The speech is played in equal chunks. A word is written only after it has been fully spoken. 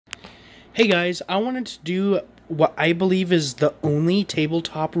Hey guys, I wanted to do what I believe is the only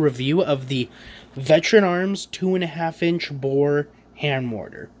tabletop review of the Veteran Arms 2.5-inch bore hand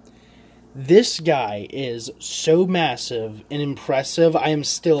mortar. This guy is so massive and impressive, I am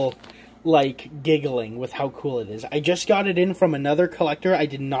still, giggling with how cool it is. I just got it in from another collector. I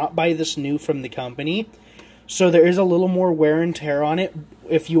did not buy this new from the company, so there is a little more wear and tear on it.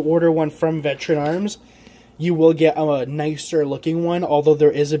 If you order one from Veteran Arms, you will get a nicer looking one, although there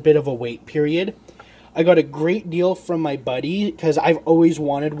is a bit of a wait period. I got a great deal from my buddy because I've always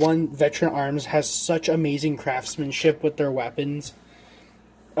wanted one. Veteran Arms has such amazing craftsmanship with their weapons.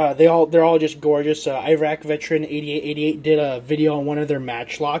 They're all just gorgeous. Iraq Veteran 8888 did a video on one of their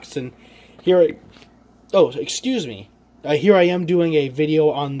matchlocks, and here I am doing a video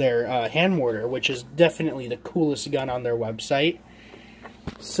on their hand mortar, which is definitely the coolest gun on their website.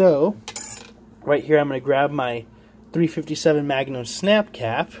 So right here, I'm going to grab my 357 Magnum snap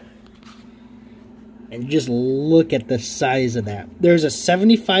cap, and just look at the size of that. There's a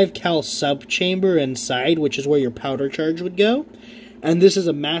 75 cal sub chamber inside, which is where your powder charge would go, and this is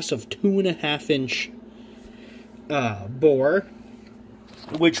a massive 2.5-inch bore,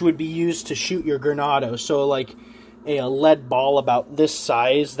 which would be used to shoot your granado. So like a lead ball about this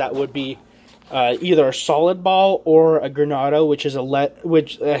size, that would be either a solid ball or a granado, which is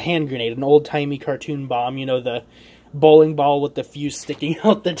a hand grenade, an old-timey cartoon bomb, you know, the bowling ball with the fuse sticking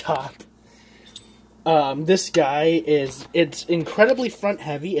out the top. This guy it's incredibly front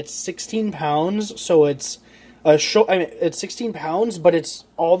heavy. It's 16 pounds, so it's it's 16 pounds, but it's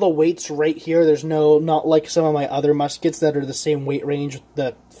all the weights right here. There's not like some of my other muskets that are the same weight range with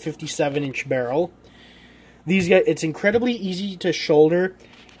the 57-inch barrel. These guys, it's incredibly easy to shoulder.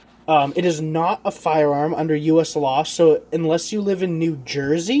 It is not a firearm under U.S. law, so unless you live in New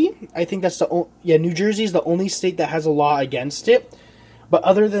Jersey, I think that's New Jersey is the only state that has a law against it. But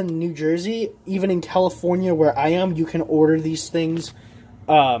other than New Jersey, even in California where I am, you can order these things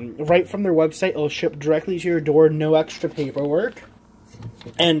right from their website. It'll ship directly to your door, no extra paperwork.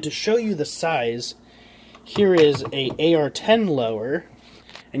 And to show you the size, here is a AR-10 lower,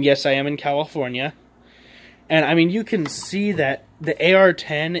 and yes, I am in California. And I mean, you can see that the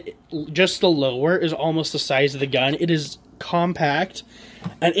AR-10, just the lower, is almost the size of the gun. It is compact,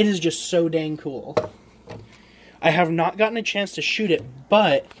 and it is just so dang cool. I have not gotten a chance to shoot it,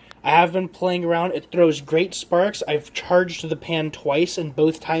 but I have been playing around. It throws great sparks. I've charged the pan twice, and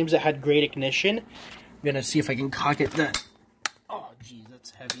both times it had great ignition. I'm going to see if I can cock it. Oh, geez, that's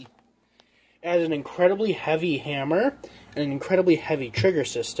heavy. It has an incredibly heavy hammer and an incredibly heavy trigger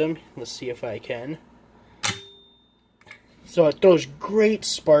system. Let's see if I can. So it throws great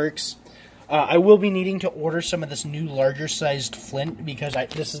sparks. I will be needing to order some of this new larger sized flint because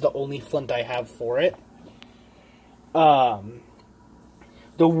this is the only flint I have for it. The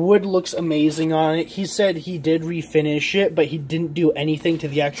wood looks amazing on it. He said he did refinish it, but he didn't do anything to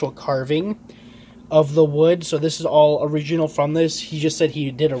the actual carving of the wood. So this is all original from this. He just said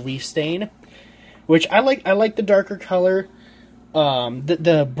he did a restain, which I like. I like the darker color.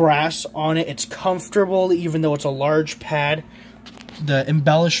 The brass on it, it's comfortable even though it's a large pad. The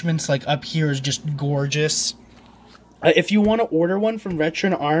embellishments like up here is just gorgeous. If you want to order one from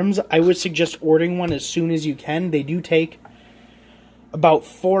Veteran Arms, I would suggest ordering one as soon as you can. They do take about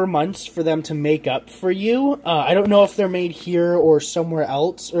 4 months for them to make up for you. I don't know if they're made here or somewhere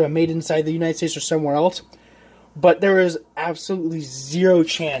else, or made inside the United States or somewhere else, but there is absolutely zero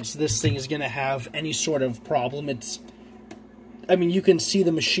chance this thing is going to have any sort of problem. I mean, you can see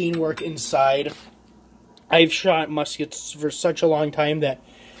the machine work inside. I've shot muskets for such a long time that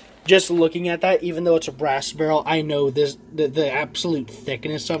just looking at that, even though it's a brass barrel, I know the absolute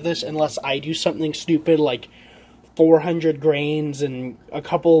thickness of this, unless I do something stupid like 400 grains and a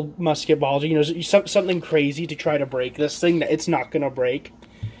couple musket balls, you know, something crazy to try to break this thing, that it's not going to break.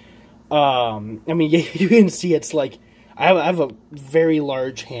 I mean, you can see it's like, I have a very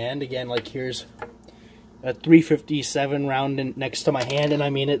large hand. Again, like here's a 357 round next to my hand, and I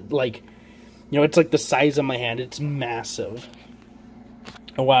mean it like, you know, it's like the size of my hand. It's massive.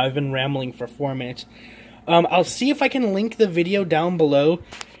 Oh wow, I've been rambling for 4 minutes. I'll see if I can link the video down below.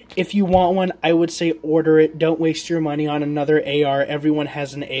 If you want one, I would say order it. Don't waste your money on another AR. Everyone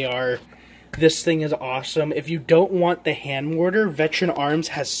has an AR. This thing is awesome. If you don't want the hand mortar, Veteran Arms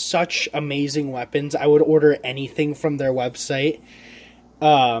has such amazing weapons. I would order anything from their website.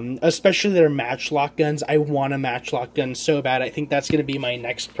 Especially their matchlock guns. I want a matchlock gun so bad. I think that's going to be my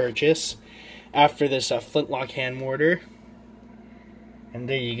next purchase after this flintlock hand mortar. And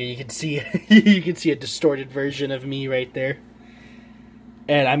there you go. You can see you can see a distorted version of me right there.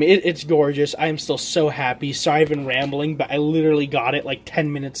 And I mean, it's gorgeous. I'm still so happy. Sorry I've been rambling, but I literally got it like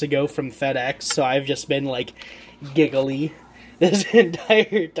 10 minutes ago from FedEx, so I've just been like giggly this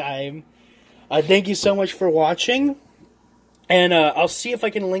entire time. Thank you so much for watching, and I'll see if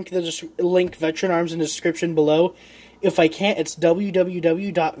I can link Veteran Arms in the description below. If I can't, it's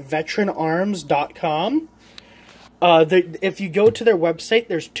www.veteranarms.com. If you go to their website,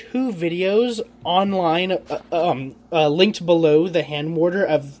 there's 2 videos online linked below the hand mortar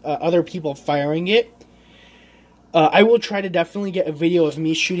of other people firing it. I will try to definitely get a video of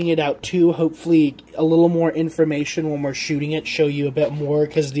me shooting it out too. Hopefully a little more information when we're shooting it, show you a bit more,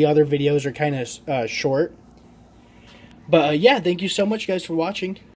 because the other videos are kind of short. But yeah, thank you so much guys for watching.